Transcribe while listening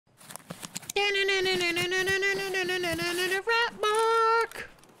Ratmark.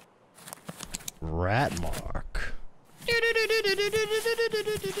 Ratmark.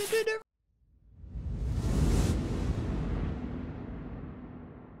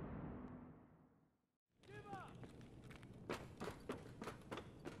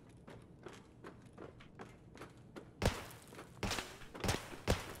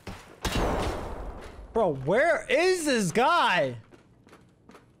 Bro, where is this guy?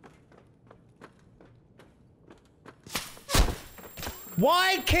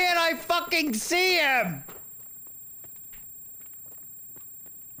 Why can't I fucking see him?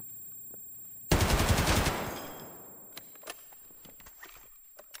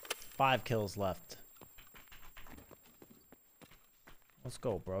 Five kills left. Let's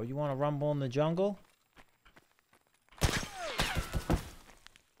go, bro. You want to rumble in the jungle?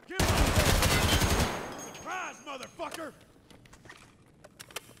 Motherfucker!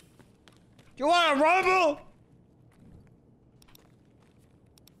 You want to rumble?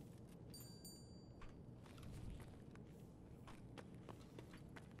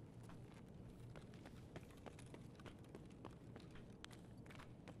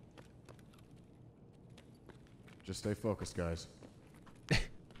 Just stay focused, guys.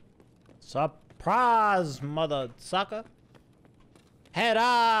 Surprise, mother sucker. Head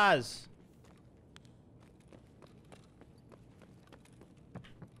eyes.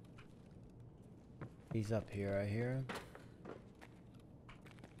 He's up here, I hear him.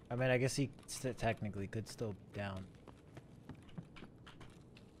 I mean, I guess he technically could still be down.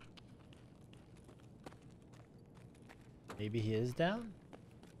 Maybe he is down?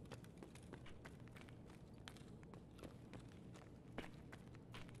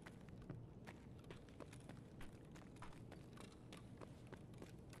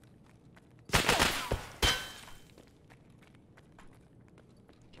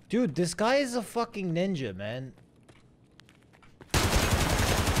 Dude, this guy is a fucking ninja, man.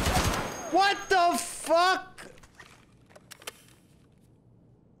 What the fuck?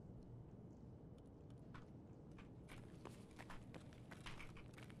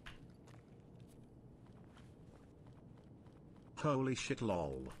 Holy shit,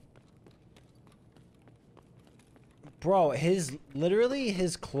 lol. Bro, literally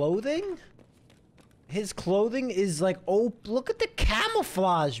his clothing? His clothing is like, oh, look at the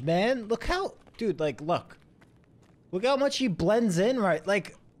camouflage, man. Look how, dude, like, look. Look how much he blends in, right?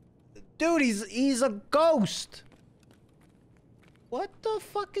 Like, dude, he's a ghost. What the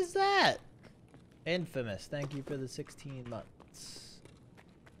fuck is that? Infamous, thank you for the 16 months.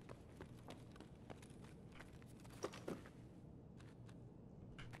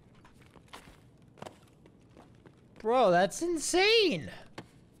 Bro, that's insane.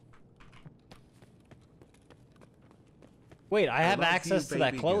 Wait, I have access to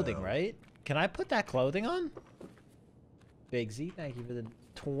that clothing, right? Can I put that clothing on? Big Z, thank you for the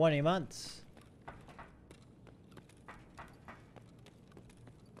 20 months.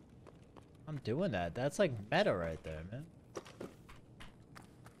 I'm doing that. That's like meta right there, man.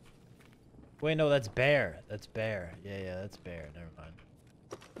 Wait, no, that's bear. That's bear. Yeah, that's bear. Never mind.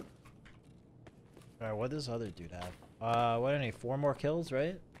 Alright, what does this other dude have? What, I need 4 more kills,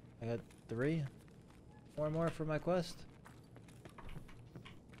 right? I got 3. 4 more for my quest.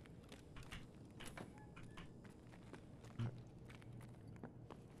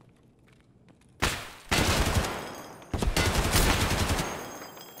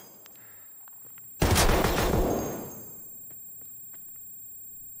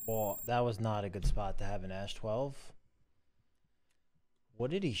 Well, that was not a good spot to have an Ash 12.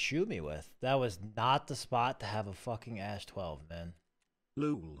 What did he shoot me with? That was not the spot to have a fucking Ash 12, man.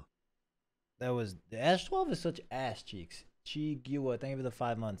 Lul. That was... The Ash 12 is such ass cheeks. Chigua, thank you for the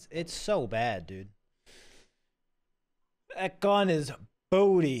 5 months. It's so bad, dude. That gun is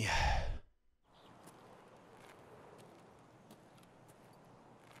booty.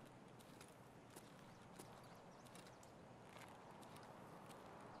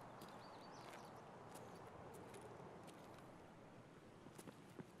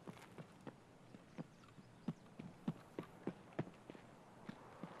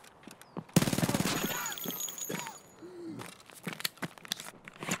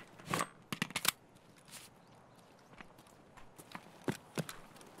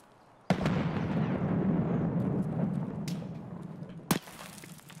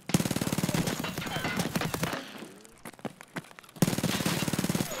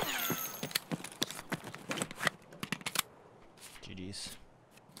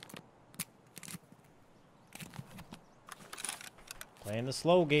 Playing the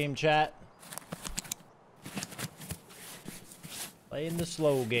slow game, chat. Playing the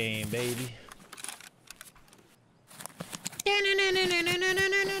slow game, baby.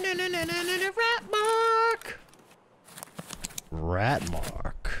 Rat mark. Rat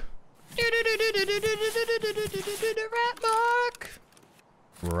mark.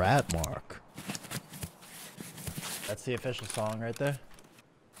 Rat mark. That's the official song right there.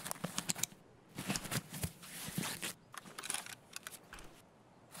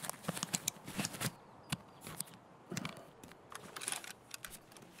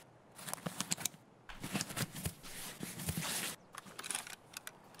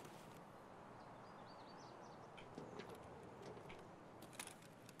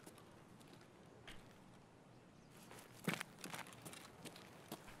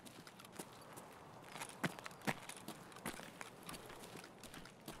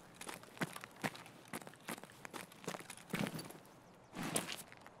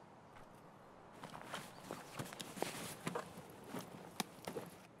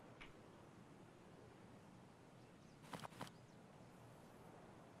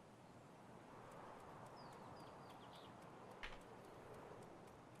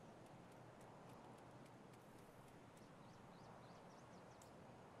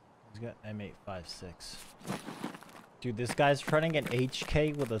 He's got M856. Dude, this guy's running an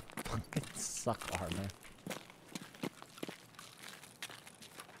HK with a fucking suck armor.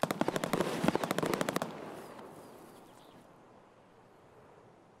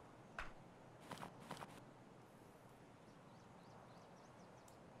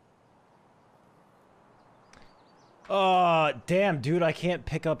 Oh, damn, dude, I can't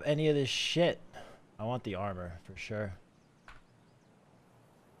pick up any of this shit. I want the armor, for sure.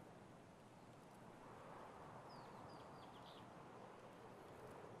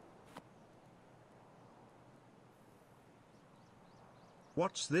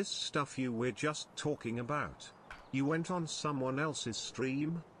 What's this stuff you were just talking about? You went on someone else's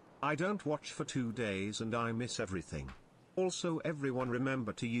stream? I don't watch for 2 days and I miss everything. Also, everyone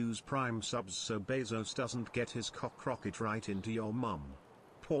remember to use Prime subs so Bezos doesn't get his cock rocket right into your mum.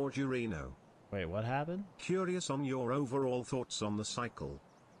 Poor Jurino. Wait, what happened? Curious on your overall thoughts on the cycle.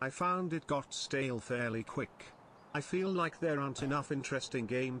 I found it got stale fairly quick. I feel like there aren't enough interesting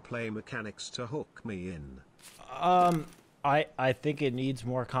gameplay mechanics to hook me in. I think it needs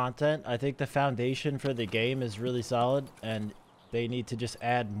more content. I think the foundation for the game is really solid, and they need to just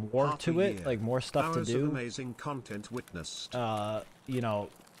add more to it, like more stuff to do. Of amazing content witnessed. You know,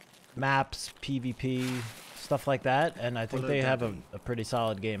 maps, PvP, stuff like that, and I think they have a pretty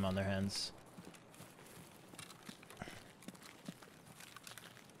solid game on their hands.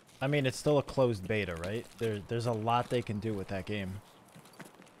 I mean, it's still a closed beta, right? There's a lot they can do with that game.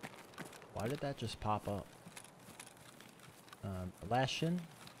 Why did that just pop up? Lashin,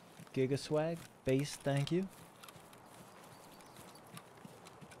 Gigaswag, base, thank you.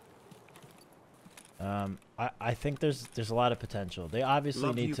 I think there's a lot of potential. They obviously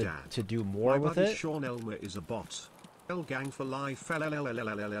Love need you, to do more with it. Sean Elmer is a bot. L gang for life. But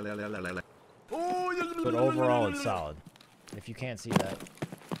overall, it's solid. If you can't see that.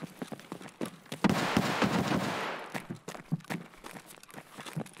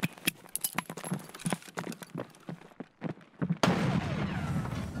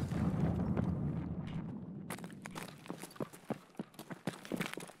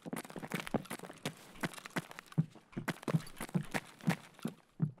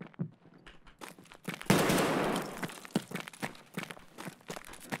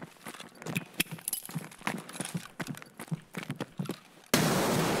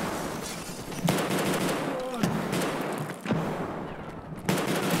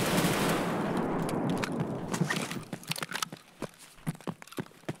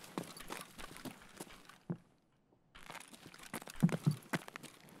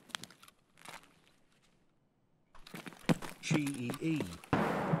 GEE.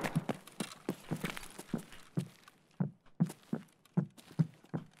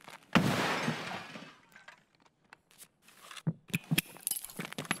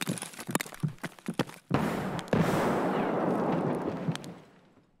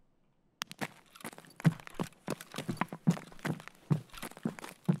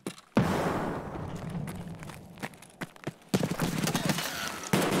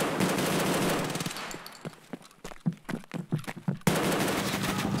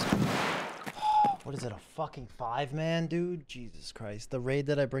 What is it, a fucking 5-man, dude? Jesus Christ. The raid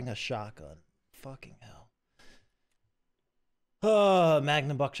that I bring a shotgun. Fucking hell.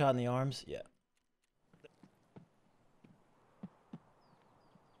 Magnum buckshot in the arms? Yeah.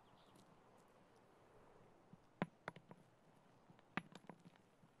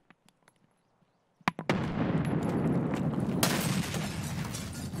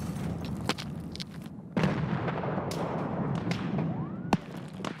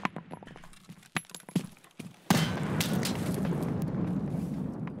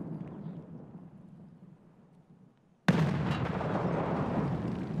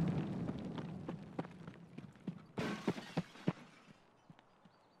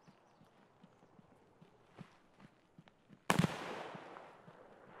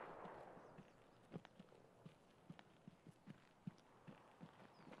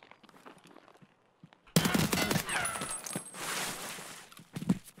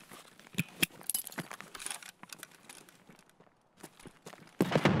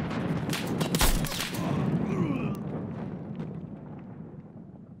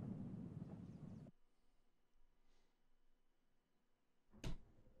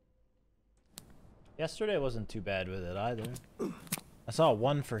 Yesterday wasn't too bad with it either. I saw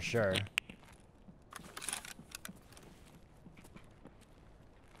one for sure.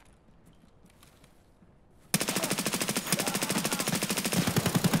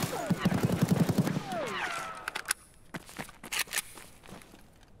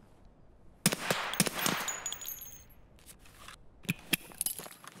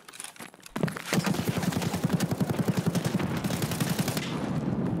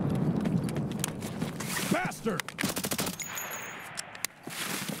 Bastard!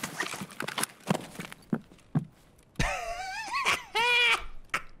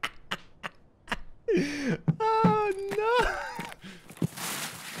 Oh no!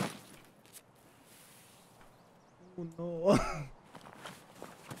 Oh no!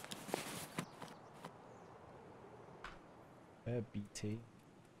 BT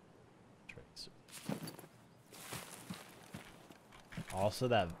tracer. Also,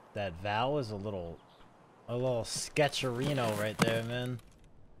 that Val is a little sketcherino right there, man.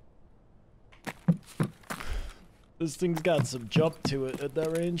 This thing's got some jump to it at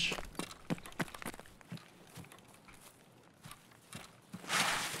that range.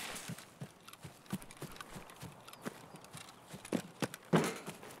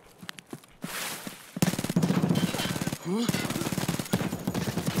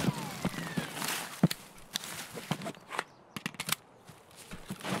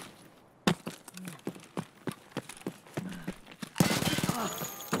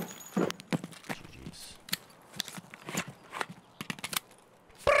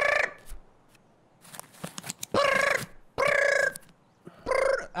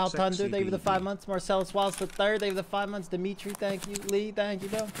 Altunder, thank you for the 5 months. Marcellus Wallace the third, thank you for the 5 months. Dimitri, thank you. Lee, thank you,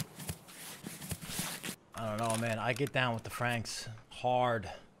 bro. I don't know, man. I get down with the Franks hard.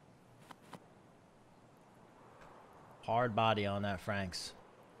 Hard body on that Franks.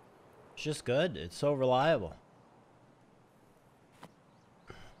 It's just good. It's so reliable.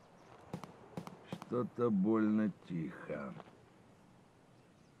 Что-то больно тихо.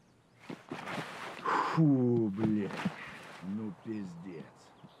 Фу, блядь. Ну, пиздец.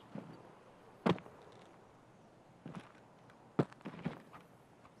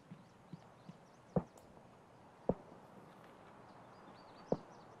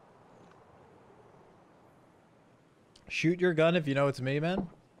 Shoot your gun if you know it's me, man.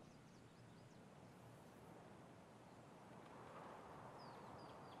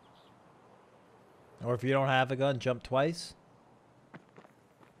 Or if you don't have a gun, jump twice.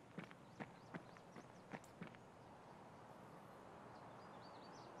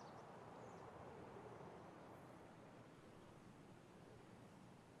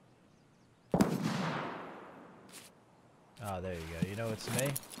 Oh, there you go. You know it's me.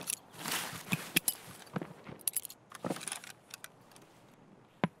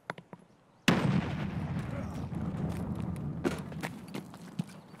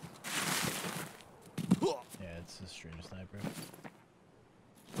 Yeah, it's a stream sniper.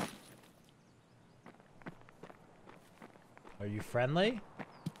 Are you friendly?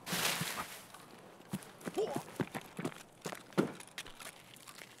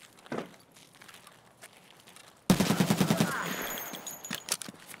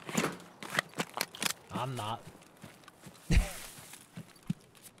 I'm not.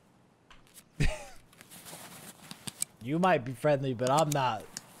 You might be friendly, but I'm not.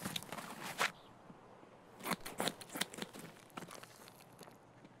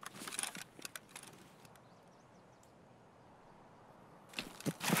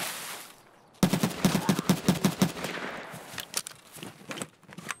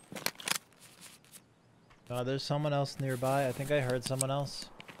 There's someone else nearby. I think I heard someone else.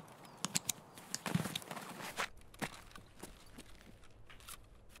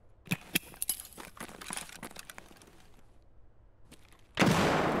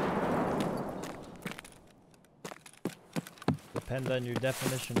 Depends on your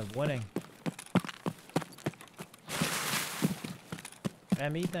definition of winning.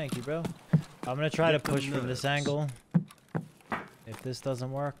 Me, thank you, bro. I'm gonna try to push from this angle. If this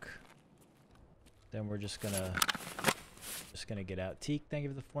doesn't work, then we're just gonna get out. Teak, thank you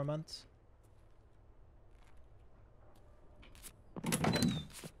for the 4 months.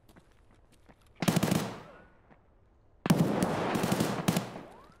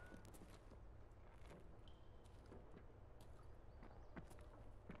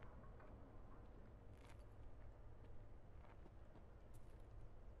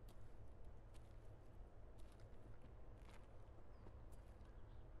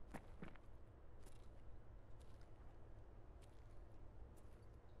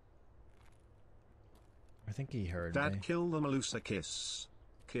 I think he heard me. Dad, kill the Melusa kiss.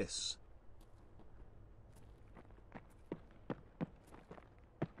 Kiss.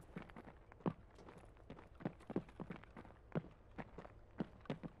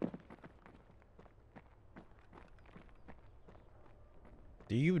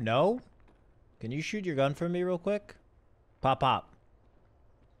 Do you know? Can you shoot your gun for me real quick? Pop, pop.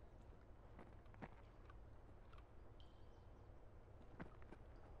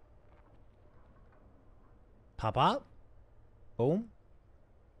 Pop, pop. Boom.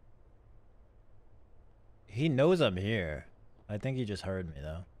 He knows I'm here. I think he just heard me,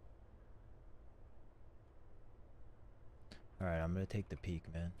 though. Alright, I'm gonna take the peek,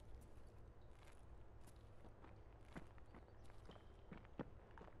 man.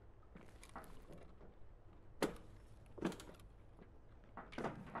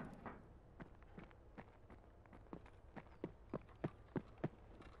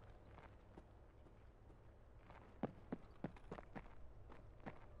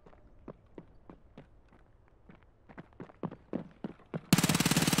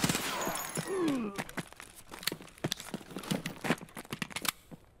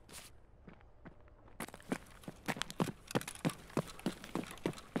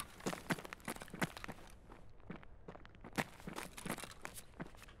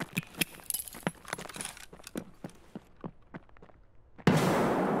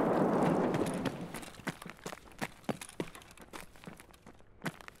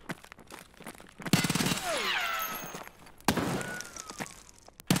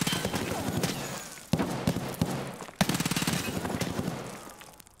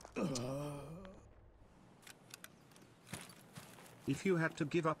 If you had to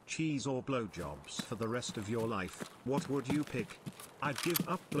give up cheese or blowjobs for the rest of your life, what would you pick? I'd give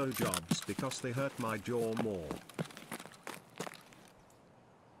up blowjobs because they hurt my jaw more.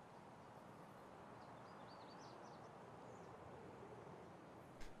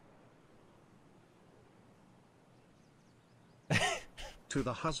 To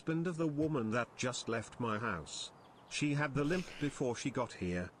the husband of the woman that just left my house. She had the limp before she got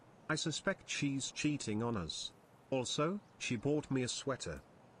here. I suspect she's cheating on us. Also, she bought me a sweater.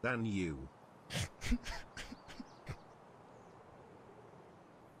 Than you.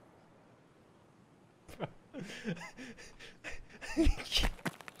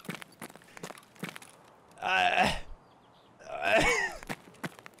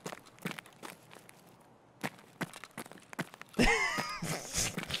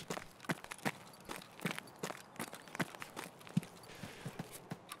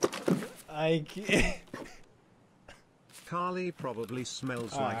 I can't. Carly probably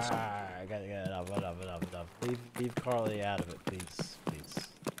smells like some. I gotta get enough. Leave Carly out of it, please.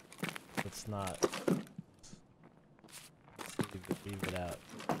 Let's not. Leave it out.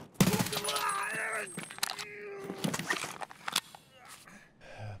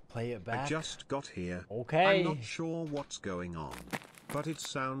 Play it back. I just got here. Okay. I'm not sure what's going on, but it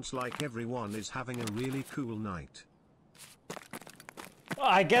sounds like everyone is having a really cool night. Well,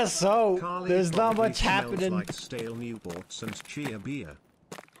 I guess so. Carly There's not probably much smells happening. like stale Newports and chia beer.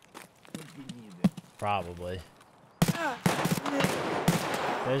 Probably.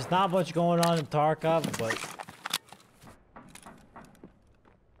 There's not much going on in Tarkov, but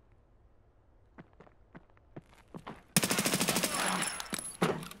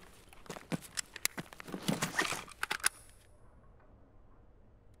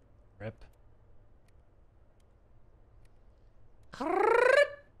rip.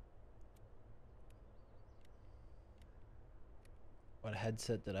 What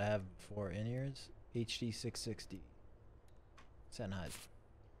headset did I have before? In-ears? HD 660. Sennheiser.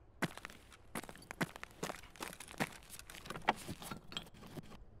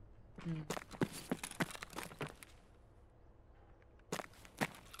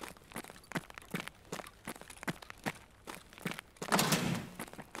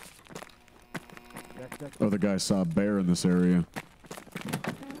 Other guy saw a bear in this area.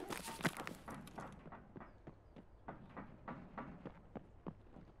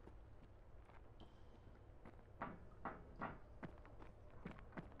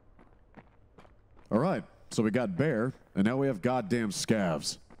 All right, so we got bear, and now we have goddamn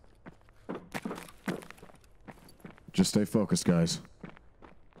scavs. Just stay focused, guys.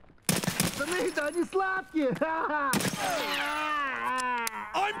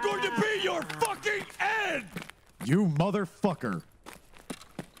 I'm going to be your fucking end! You motherfucker!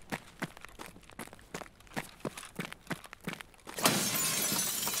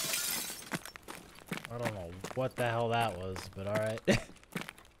 I don't know what the hell that was, but alright.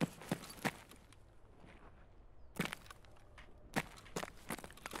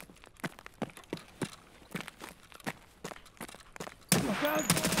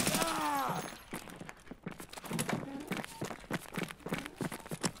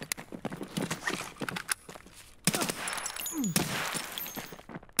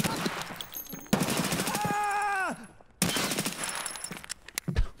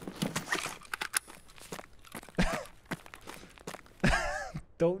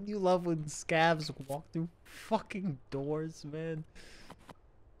 Don't you love when scavs walk through fucking doors, man?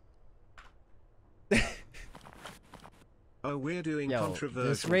 Oh, we're doing Yo, controversial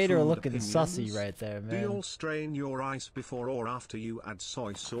this raider food looking opinions. sussy right there, Do you all man. strain your ice before or after you add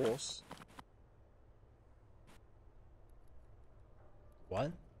soy sauce?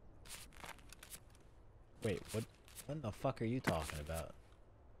 What? Wait, what in the fuck are you talking about?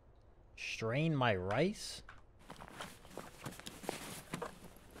 Strain my rice?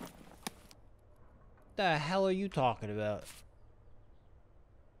 The hell are you talking about?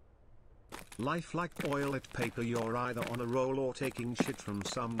 Life like toilet paper, you're either on a roll or taking shit from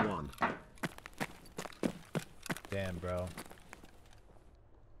someone. Damn, bro.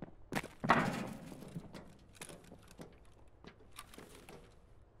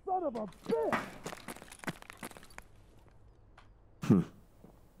 Son of a bitch!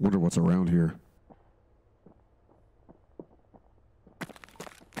 Wonder what's around here.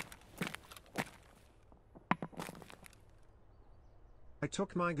 I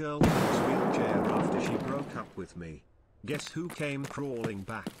took my girl to this wheelchair after she broke up with me. Guess who came crawling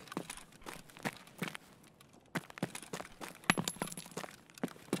back?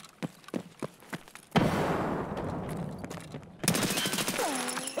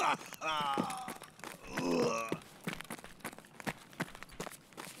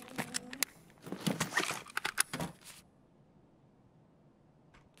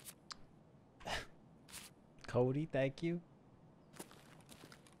 Cody, thank you.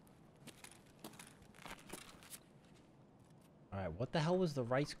 Alright, what the hell was the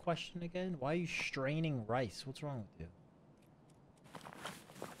rice question again? Why are you straining rice? What's wrong with you?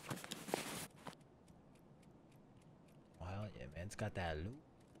 Well, yeah, man, it's got that loot.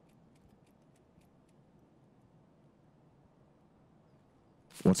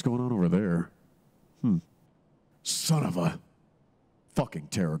 What's going on over there? Son of a fucking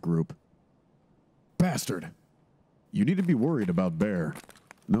terror group. Bastard. You need to be worried about Bear.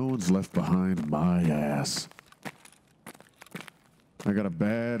 No one's left behind my ass. I got a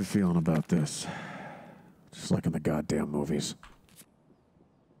bad feeling about this. Just like in the goddamn movies.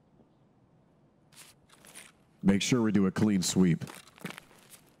 Make sure we do a clean sweep.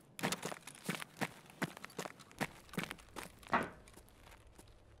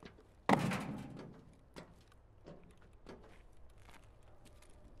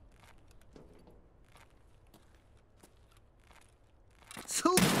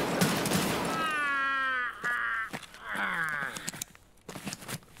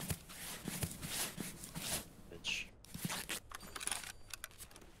 Bitch.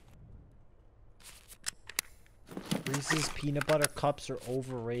 Reese's peanut butter cups are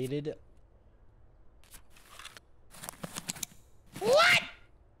overrated. What?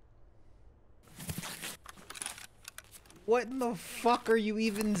 What in the fuck are you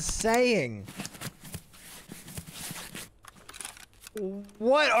even saying?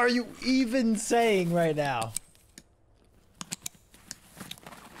 What are you even saying right now?